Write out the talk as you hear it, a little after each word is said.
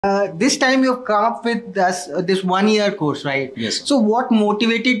This time you've come up with this 1 year course, right? Yes. So what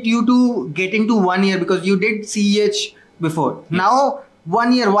motivated you to get into 1 year? Because you did CEH before. Yes. Now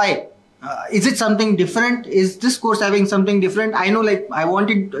 1 year, why? Is it something different? Is this course having something different? I know, like, I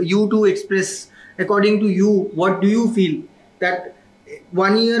wanted you to express, according to you, what do you feel that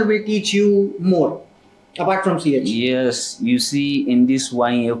 1 year will teach you more apart from CH? Yes, you see, in this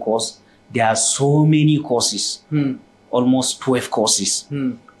 1 year course, there are so many courses, almost 12 courses,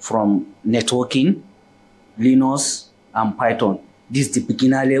 from networking, Linux, and Python. This is the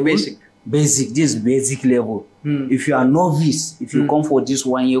beginner level. This is basic level. If you are novice, if you come for this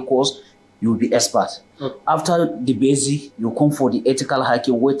 1 year course, you will be expert. Okay. After the basic, you come for the ethical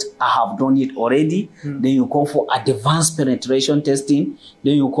hacking, which I have done it already. Then you come for advanced penetration testing.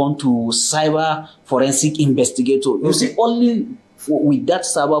 Then you come to cyber forensic investigator. Okay. You see, only with that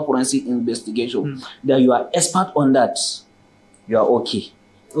cyber forensic investigation, that you are expert on that, you are okay.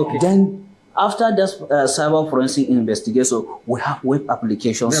 Okay. Then after that cyber forensic investigation, we have web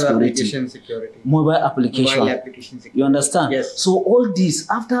application security, mobile application security. You understand? Yes. So all this,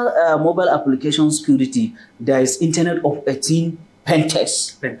 after mobile application security, there is Internet of Things pen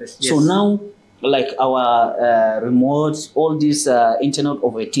test. Yes. So now, like our remotes, all these Internet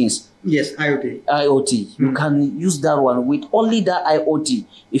of Things. Yes, IoT. You can use that one with only that IoT.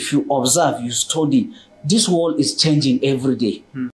 If you observe, you study, this world is changing every day.